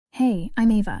Hey, I'm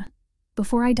Ava.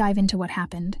 Before I dive into what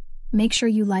happened, make sure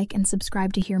you like and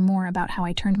subscribe to hear more about how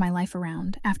I turned my life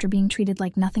around after being treated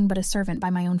like nothing but a servant by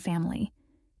my own family.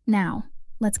 Now,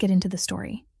 let's get into the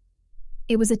story.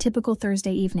 It was a typical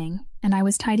Thursday evening, and I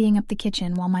was tidying up the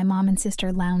kitchen while my mom and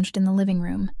sister lounged in the living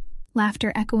room,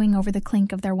 laughter echoing over the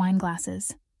clink of their wine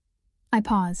glasses. I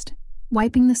paused,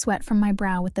 wiping the sweat from my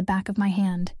brow with the back of my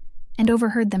hand, and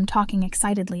overheard them talking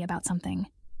excitedly about something.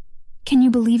 "Can you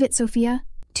believe it, Sophia?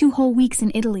 2 whole weeks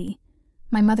in Italy."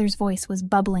 My mother's voice was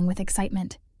bubbling with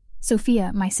excitement.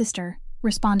 Sophia, my sister,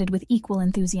 responded with equal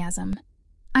enthusiasm.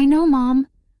 "I know, Mom.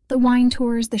 The wine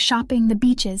tours, the shopping, the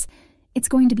beaches. It's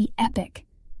going to be epic.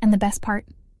 And the best part?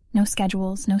 No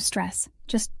schedules, no stress,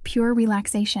 just pure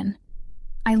relaxation."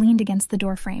 I leaned against the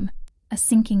doorframe, a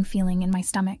sinking feeling in my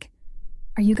stomach.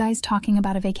 "Are you guys talking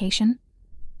about a vacation?"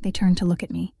 They turned to look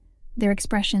at me, their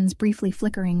expressions briefly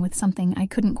flickering with something I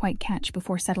couldn't quite catch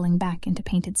before settling back into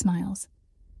painted smiles.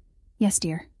 "Yes,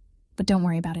 dear, but don't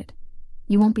worry about it.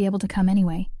 You won't be able to come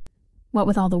anyway. What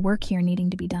with all the work here needing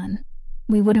to be done,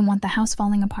 we wouldn't want the house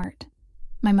falling apart,"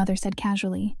 my mother said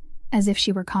casually, as if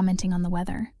she were commenting on the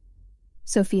weather.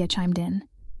 Sophia chimed in.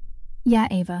 "Yeah,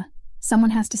 Ava,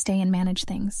 someone has to stay and manage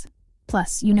things.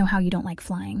 Plus, you know how you don't like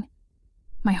flying."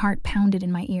 My heart pounded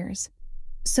in my ears.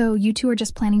 "So you two are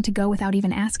just planning to go without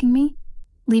even asking me?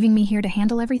 Leaving me here to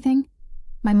handle everything?"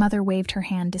 My mother waved her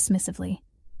hand dismissively.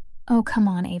 "Oh, come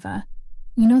on, Ava.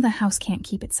 You know the house can't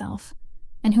keep itself.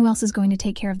 And who else is going to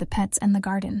take care of the pets and the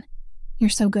garden?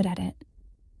 You're so good at it."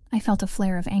 I felt a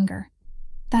flare of anger.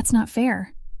 "That's not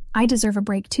fair. I deserve a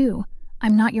break too.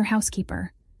 I'm not your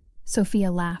housekeeper."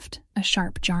 Sophia laughed, a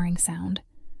sharp, jarring sound.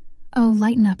 "Oh,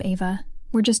 lighten up, Ava.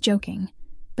 We're just joking.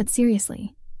 But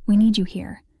seriously, we need you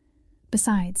here.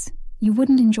 Besides, you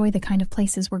wouldn't enjoy the kind of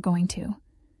places we're going to."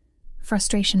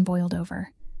 Frustration boiled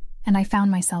over, and I found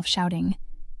myself shouting,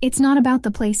 "It's not about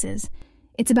the places.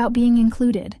 It's about being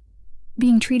included,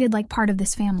 being treated like part of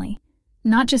this family,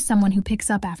 not just someone who picks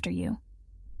up after you."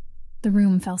 The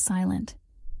room fell silent.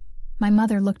 My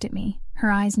mother looked at me,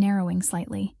 her eyes narrowing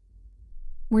slightly.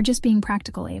 "We're just being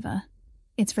practical, Ava.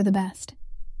 It's for the best.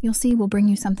 You'll see we'll bring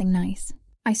you something nice."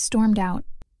 I stormed out,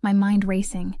 my mind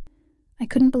racing. I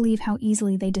couldn't believe how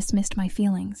easily they dismissed my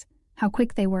feelings, how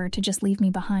quick they were to just leave me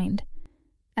behind.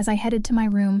 As I headed to my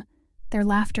room, their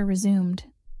laughter resumed,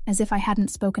 as if I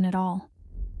hadn't spoken at all.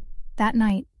 That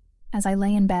night, as I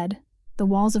lay in bed, the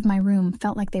walls of my room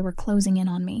felt like they were closing in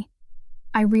on me.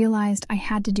 I realized I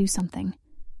had to do something,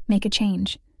 make a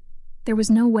change. There was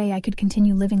no way I could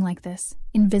continue living like this,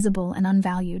 invisible and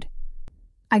unvalued.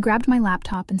 I grabbed my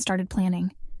laptop and started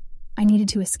planning. I needed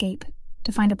to escape,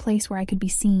 to find a place where I could be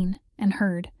seen and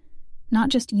heard, not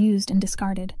just used and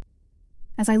discarded.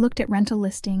 As I looked at rental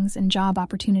listings and job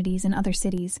opportunities in other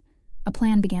cities, a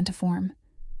plan began to form.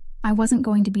 I wasn't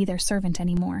going to be their servant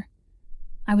anymore.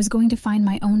 I was going to find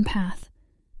my own path,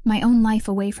 my own life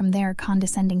away from their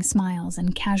condescending smiles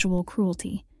and casual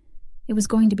cruelty. It was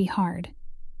going to be hard,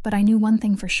 but I knew one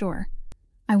thing for sure.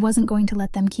 I wasn't going to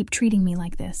let them keep treating me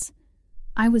like this.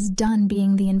 I was done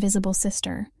being the invisible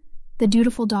sister, the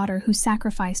dutiful daughter who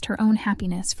sacrificed her own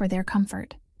happiness for their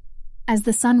comfort. As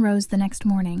the sun rose the next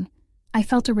morning, I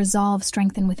felt a resolve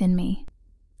strengthen within me.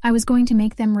 I was going to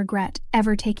make them regret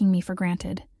ever taking me for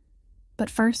granted.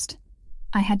 But first,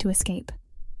 I had to escape.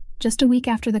 Just a week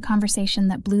after the conversation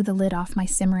that blew the lid off my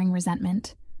simmering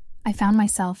resentment, I found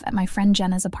myself at my friend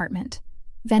Jenna's apartment,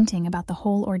 venting about the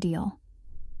whole ordeal.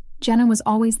 Jenna was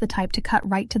always the type to cut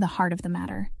right to the heart of the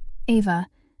matter. "Ava,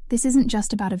 this isn't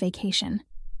just about a vacation.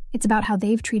 It's about how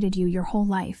they've treated you your whole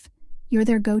life. You're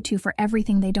their go-to for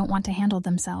everything they don't want to handle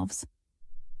themselves."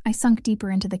 I sunk deeper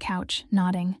into the couch,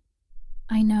 nodding.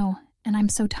 "I know, and I'm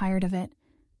so tired of it.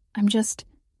 I'm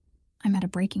at a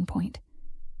breaking point.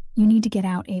 You need to get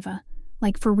out, Ava.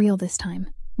 Like, for real this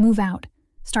time. Move out.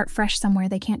 Start fresh somewhere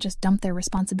they can't just dump their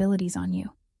responsibilities on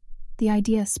you." The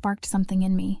idea sparked something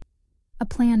in me. A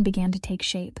plan began to take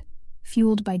shape,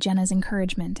 fueled by Jenna's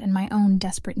encouragement and my own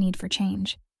desperate need for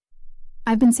change.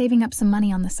 "I've been saving up some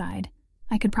money on the side.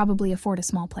 I could probably afford a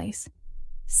small place."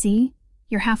 "See?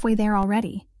 You're halfway there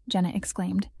already," Jenna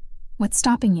exclaimed. "What's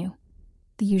stopping you?"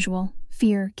 "The usual.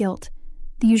 Fear, guilt.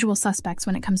 The usual suspects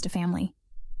when it comes to family."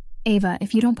 "Ava,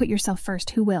 if you don't put yourself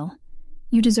first, who will?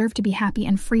 You deserve to be happy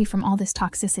and free from all this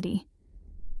toxicity."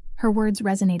 Her words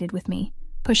resonated with me,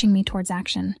 pushing me towards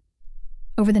action.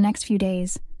 Over the next few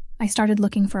days, I started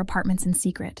looking for apartments in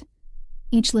secret.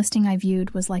 Each listing I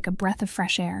viewed was like a breath of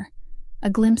fresh air, a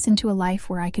glimpse into a life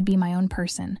where I could be my own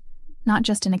person, not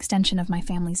just an extension of my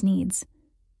family's needs.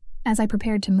 As I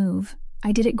prepared to move,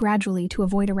 I did it gradually to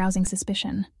avoid arousing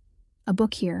suspicion. A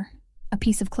book here, a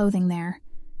piece of clothing there.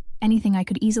 anything I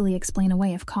could easily explain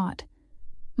away if caught.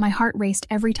 My heart raced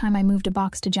every time I moved a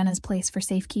box to Jenna's place for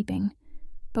safekeeping,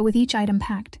 but with each item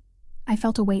packed, I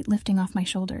felt a weight lifting off my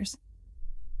shoulders.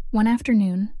 One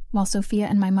afternoon, while Sophia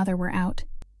and my mother were out,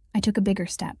 I took a bigger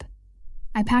step.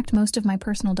 I packed most of my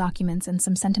personal documents and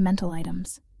some sentimental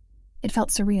items. It felt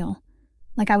surreal,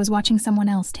 like I was watching someone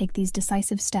else take these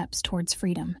decisive steps towards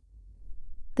freedom.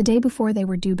 The day before they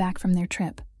were due back from their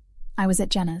trip, I was at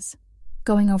Jenna's,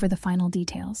 going over the final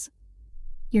details.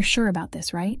 "You're sure about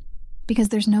this, right? Because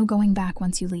there's no going back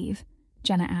once you leave,"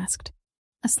 Jenna asked,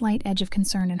 a slight edge of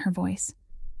concern in her voice.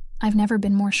 "I've never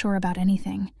been more sure about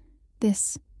anything.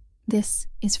 This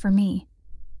is for me.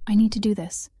 I need to do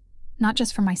this, not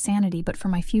just for my sanity, but for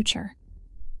my future."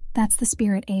 "That's the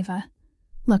spirit, Ava.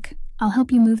 Look, I'll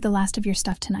help you move the last of your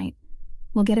stuff tonight.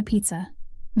 We'll get a pizza.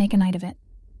 Make a night of it."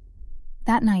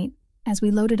 That night, as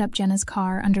we loaded up Jenna's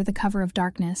car under the cover of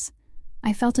darkness,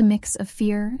 I felt a mix of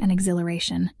fear and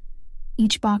exhilaration.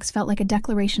 Each box felt like a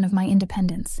declaration of my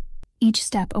independence. Each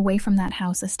step away from that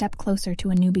house a step closer to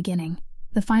a new beginning.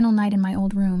 The final night in my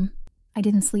old room, I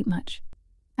didn't sleep much.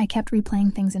 I kept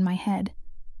replaying things in my head,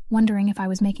 wondering if I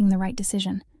was making the right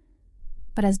decision.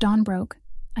 But as dawn broke,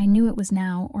 I knew it was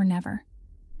now or never.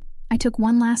 I took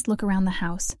one last look around the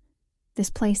house, this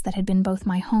place that had been both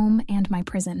my home and my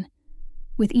prison.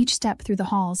 With each step through the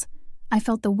halls, I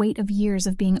felt the weight of years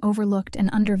of being overlooked and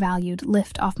undervalued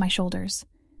lift off my shoulders.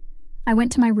 I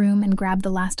went to my room and grabbed the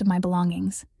last of my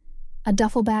belongings, a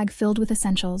duffel bag filled with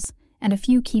essentials and a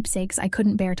few keepsakes I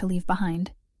couldn't bear to leave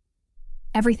behind.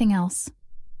 Everything else,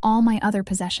 all my other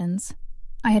possessions,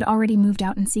 I had already moved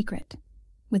out in secret,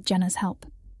 with Jenna's help.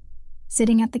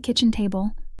 Sitting at the kitchen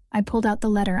table, I pulled out the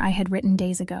letter I had written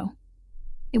days ago.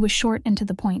 It was short and to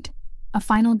the point, a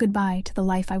final goodbye to the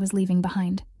life I was leaving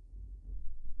behind.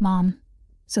 "Mom,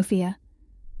 Sophia,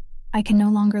 I can no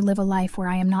longer live a life where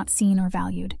I am not seen or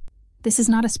valued. This is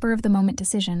not a spur-of-the-moment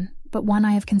decision, but one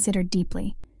I have considered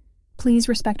deeply. Please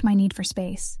respect my need for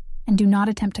space, and do not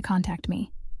attempt to contact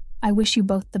me. I wish you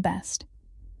both the best.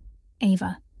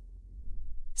 Ava."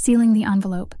 Sealing the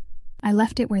envelope, I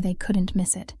left it where they couldn't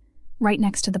miss it, right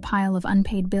next to the pile of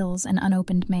unpaid bills and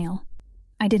unopened mail.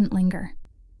 I didn't linger.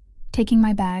 Taking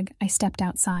my bag, I stepped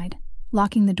outside,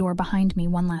 locking the door behind me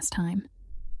one last time.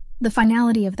 The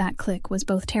finality of that click was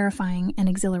both terrifying and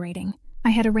exhilarating. I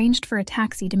had arranged for a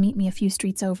taxi to meet me a few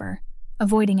streets over,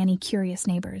 avoiding any curious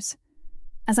neighbors.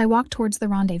 As I walked towards the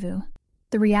rendezvous,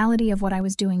 the reality of what I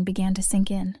was doing began to sink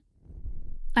in.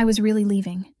 I was really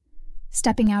leaving,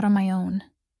 stepping out on my own,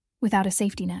 without a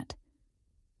safety net.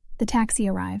 The taxi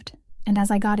arrived, and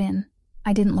as I got in,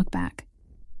 I didn't look back.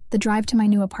 The drive to my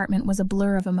new apartment was a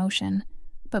blur of emotion,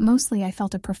 but mostly I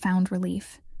felt a profound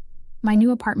relief. My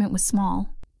new apartment was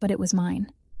small, but it was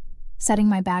mine. Setting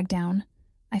my bag down,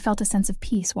 I felt a sense of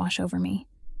peace wash over me.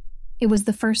 It was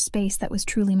the first space that was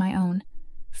truly my own,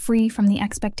 free from the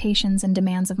expectations and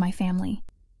demands of my family.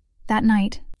 That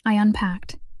night, I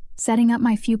unpacked, setting up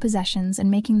my few possessions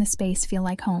and making the space feel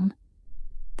like home.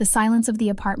 The silence of the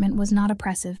apartment was not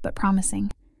oppressive but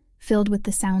promising, filled with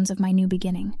the sounds of my new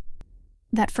beginning.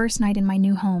 That first night in my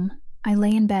new home, I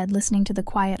lay in bed listening to the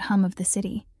quiet hum of the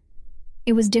city.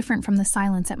 It was different from the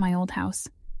silence at my old house.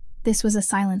 This was a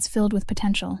silence filled with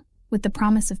potential, with the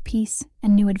promise of peace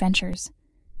and new adventures.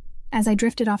 As I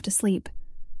drifted off to sleep,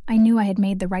 I knew I had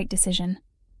made the right decision,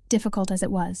 difficult as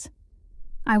it was.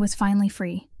 I was finally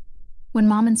free. When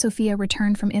Mom and Sophia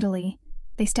returned from Italy,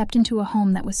 they stepped into a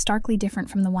home that was starkly different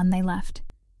from the one they left.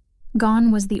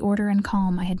 Gone was the order and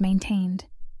calm I had maintained.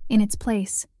 In its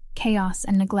place, chaos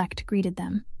and neglect greeted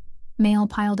them. Mail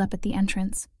piled up at the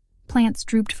entrance, plants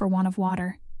drooped for want of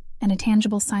water, and a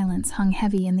tangible silence hung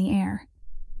heavy in the air.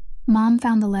 Mom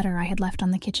found the letter I had left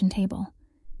on the kitchen table.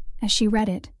 As she read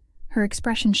it, her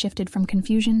expression shifted from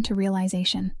confusion to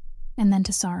realization, and then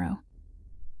to sorrow.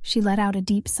 She let out a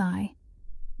deep sigh,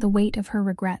 the weight of her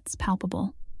regrets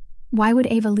palpable. "Why would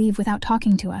Ava leave without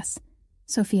talking to us?"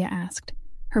 Sophia asked,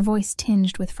 her voice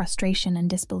tinged with frustration and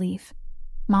disbelief.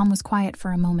 Mom was quiet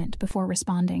for a moment before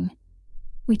responding.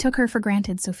 "We took her for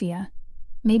granted, Sophia.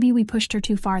 Maybe we pushed her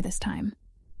too far this time.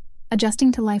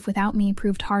 Adjusting to life without me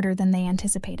proved harder than they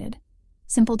anticipated.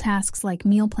 Simple tasks like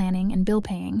meal planning and bill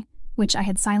paying, which I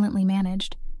had silently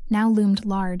managed, now loomed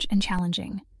large and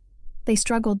challenging. They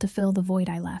struggled to fill the void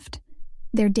I left,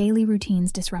 their daily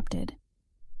routines disrupted.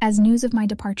 As news of my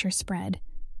departure spread,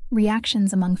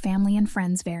 reactions among family and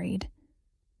friends varied.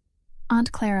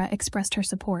 Aunt Clara expressed her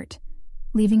support,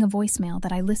 leaving a voicemail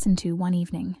that I listened to one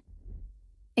evening.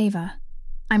 "Ava,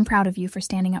 I'm proud of you for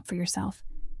standing up for yourself.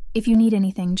 If you need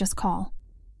anything, just call."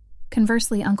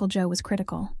 Conversely, Uncle Joe was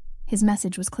critical. His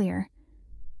message was clear.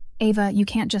 "Ava, you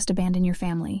can't just abandon your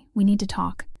family. We need to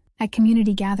talk." At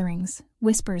community gatherings,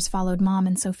 whispers followed Mom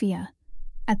and Sophia.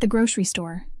 At the grocery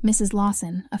store, Mrs.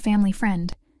 Lawson, a family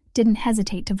friend, didn't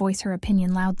hesitate to voice her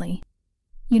opinion loudly.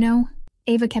 "You know,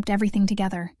 Ava kept everything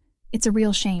together. It's a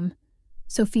real shame."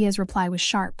 Sophia's reply was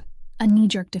sharp, a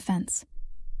knee-jerk defense.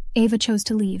 "Ava chose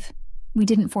to leave. We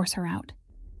didn't force her out."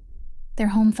 Their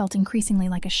home felt increasingly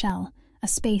like a shell, a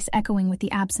space echoing with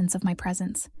the absence of my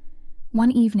presence.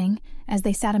 One evening, as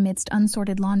they sat amidst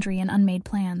unsorted laundry and unmade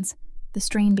plans, the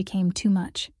strain became too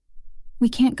much. "We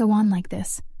can't go on like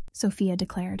this," Sophia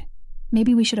declared.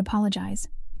 "Maybe we should apologize.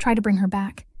 Try to bring her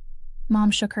back."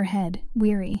 Mom shook her head,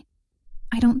 weary.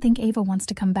 "I don't think Ava wants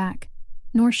to come back,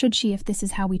 nor should she if this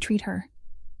is how we treat her.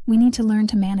 We need to learn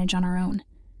to manage on our own."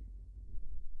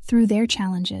 Through their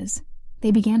challenges,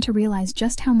 they began to realize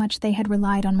just how much they had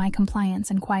relied on my compliance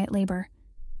and quiet labor.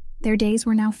 Their days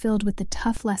were now filled with the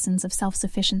tough lessons of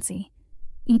self-sufficiency,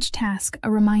 each task a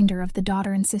reminder of the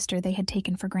daughter and sister they had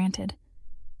taken for granted.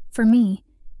 For me,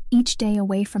 each day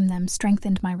away from them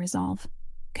strengthened my resolve,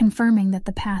 confirming that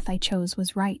the path I chose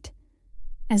was right.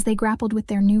 As they grappled with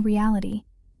their new reality,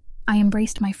 I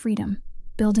embraced my freedom,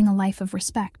 building a life of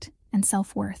respect and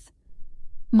self-worth.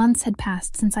 Months had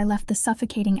passed since I left the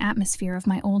suffocating atmosphere of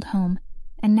my old home,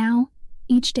 and now,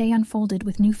 each day unfolded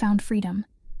with newfound freedom.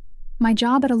 My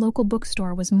job at a local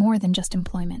bookstore was more than just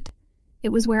employment. It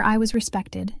was where I was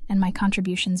respected and my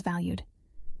contributions valued.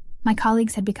 My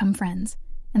colleagues had become friends,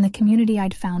 and the community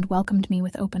I'd found welcomed me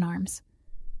with open arms.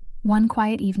 One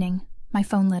quiet evening, my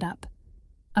phone lit up.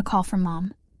 A call from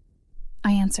Mom.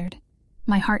 I answered,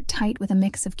 my heart tight with a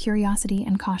mix of curiosity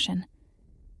and caution.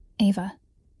 "Ava,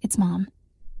 it's Mom.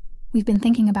 We've been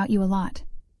thinking about you a lot,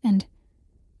 and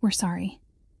we're sorry.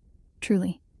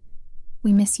 Truly.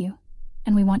 We miss you,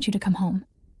 and we want you to come home."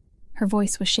 Her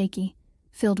voice was shaky,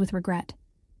 filled with regret.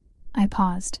 I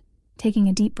paused, taking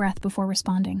a deep breath before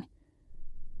responding.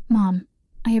 "Mom,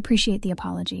 I appreciate the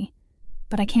apology,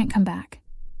 but I can't come back.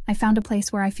 I found a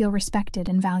place where I feel respected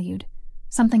and valued,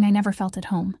 something I never felt at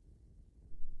home."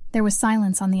 There was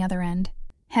silence on the other end,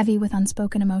 heavy with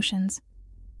unspoken emotions.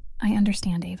 "I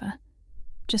understand, Ava.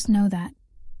 Just know that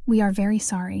we are very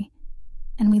sorry,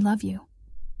 and we love you."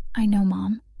 "I know,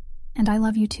 Mom, and I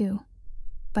love you too,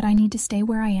 but I need to stay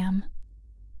where I am."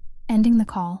 Ending the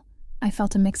call, I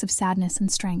felt a mix of sadness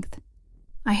and strength.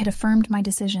 I had affirmed my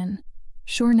decision,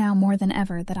 sure now more than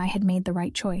ever that I had made the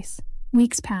right choice.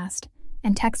 Weeks passed,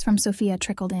 and texts from Sophia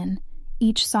trickled in,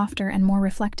 each softer and more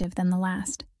reflective than the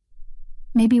last.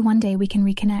 "Maybe one day we can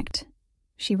reconnect,"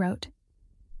 she wrote.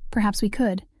 Perhaps we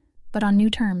could, but on new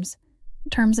terms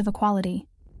of equality.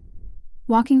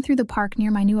 Walking through the park near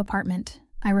my new apartment,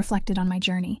 I reflected on my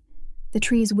journey. The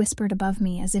trees whispered above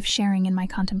me as if sharing in my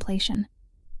contemplation.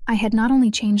 I had not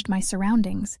only changed my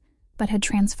surroundings, but had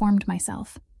transformed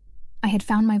myself. I had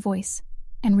found my voice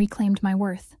and reclaimed my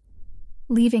worth.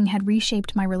 Leaving had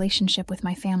reshaped my relationship with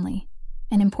my family,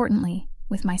 and importantly,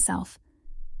 with myself.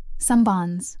 Some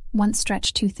bonds, once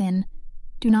stretched too thin,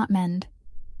 do not mend,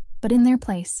 but in their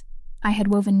place, I had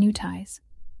woven new ties,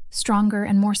 stronger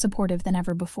and more supportive than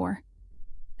ever before.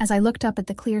 As I looked up at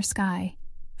the clear sky,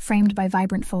 framed by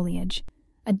vibrant foliage,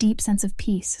 a deep sense of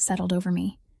peace settled over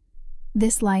me.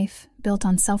 This life, built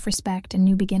on self-respect and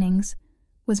new beginnings,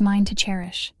 was mine to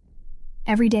cherish.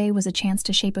 Every day was a chance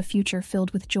to shape a future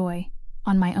filled with joy,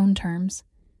 on my own terms.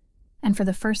 And for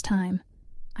the first time,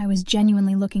 I was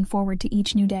genuinely looking forward to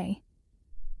each new day.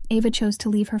 Ava chose to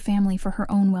leave her family for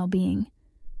her own well-being.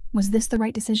 Was this the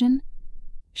right decision?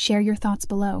 Share your thoughts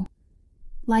below.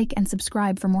 Like and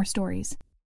subscribe for more stories.